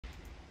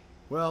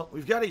Well,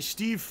 we've got a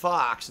Steve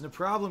Fox, and the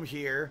problem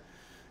here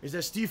is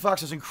that Steve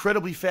Fox has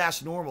incredibly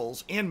fast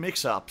normals and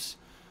mix-ups.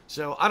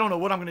 So I don't know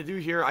what I'm going to do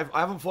here. I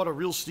haven't fought a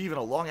real Steve in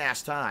a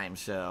long-ass time,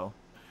 so...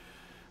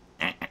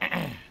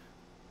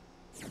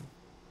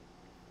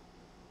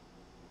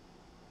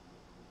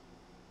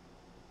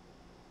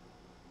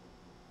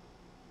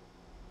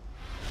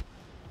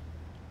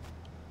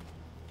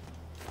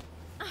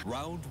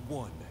 Round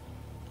 1.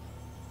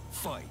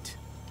 Fight.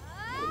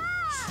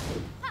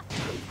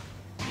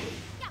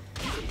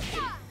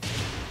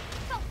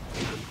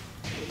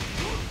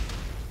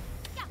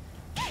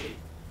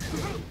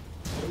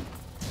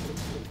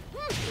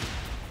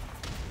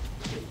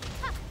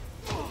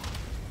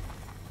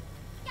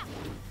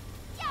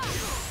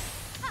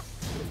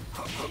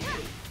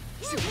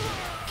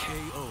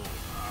 KO.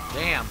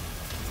 Damn.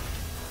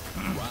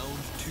 Round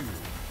 2.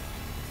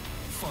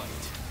 Fight.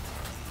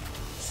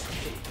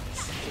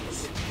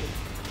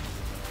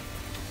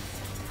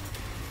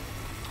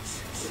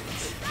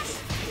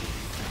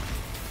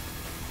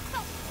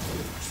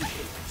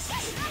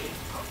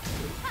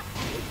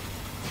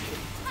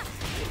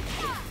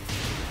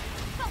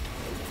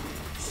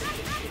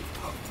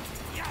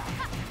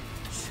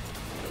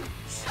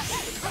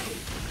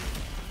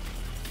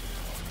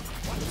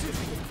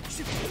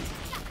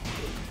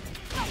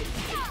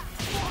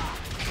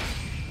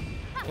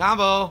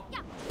 Combo.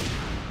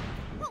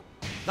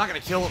 Not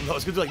gonna kill him though.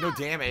 It's gonna do like no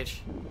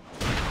damage.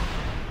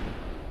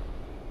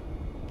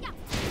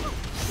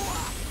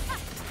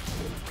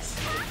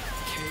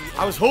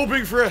 I was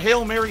hoping for a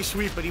Hail Mary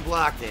sweep, but he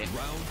blocked it.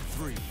 Round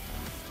 3.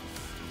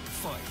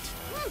 Fight.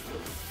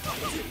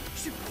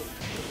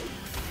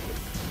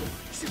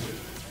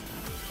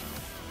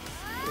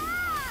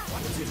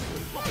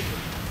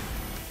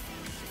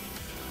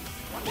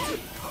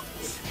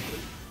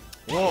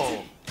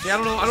 Whoa. See, I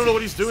don't know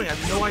what he's doing. I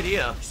have no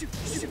idea.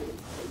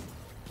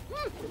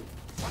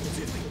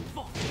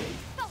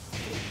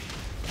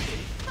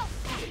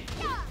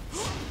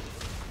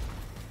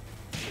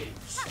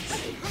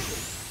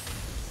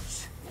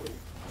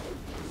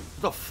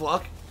 What the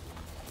fuck?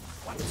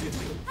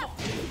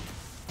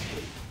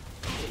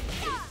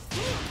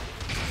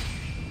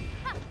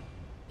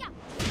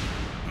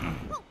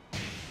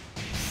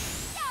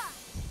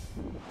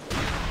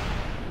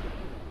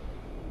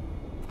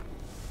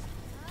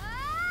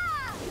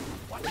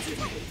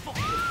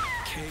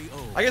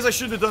 KO. I guess I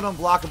shouldn't have done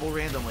unblockable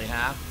randomly,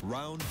 huh?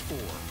 Round 4.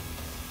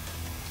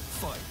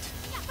 Fight.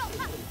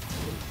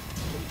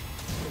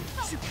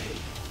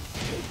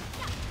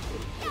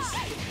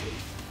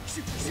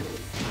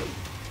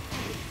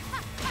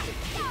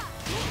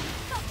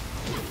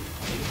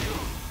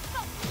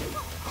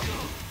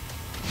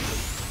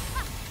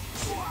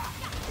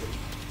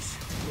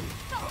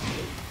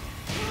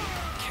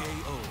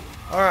 KO.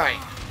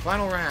 Alright,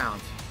 final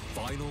round.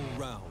 Final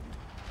round.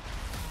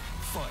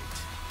 Fight.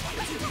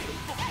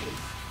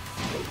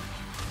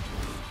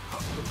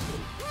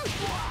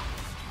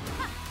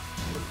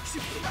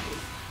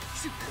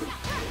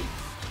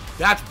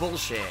 That's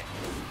bullshit.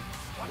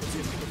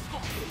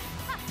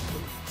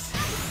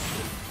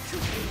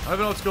 I don't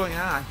know what's going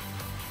on.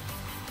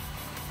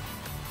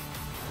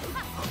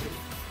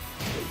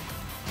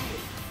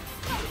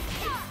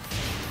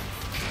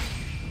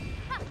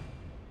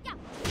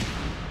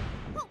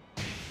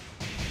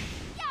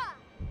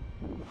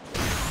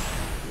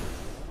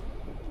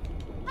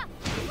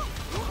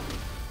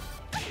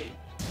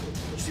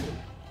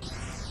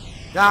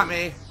 Got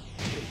me.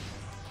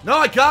 No,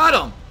 I got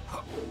him.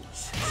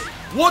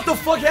 What the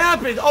fuck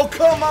happened? Oh,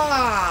 come on.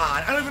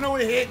 I don't even know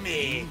what hit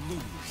me.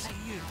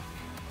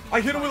 I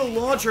hit him with a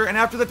launcher, and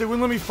after that, they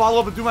wouldn't let me follow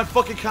up and do my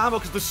fucking combo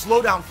because the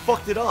slowdown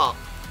fucked it up.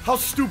 How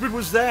stupid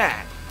was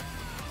that?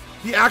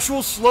 The actual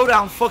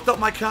slowdown fucked up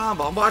my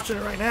combo. I'm watching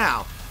it right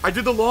now. I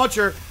did the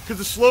launcher because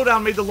the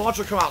slowdown made the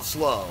launcher come out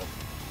slow.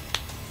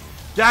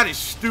 That is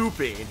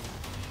stupid.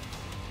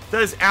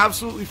 That is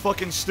absolutely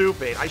fucking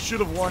stupid. I should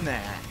have won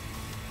that.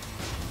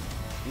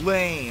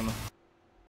 Lame.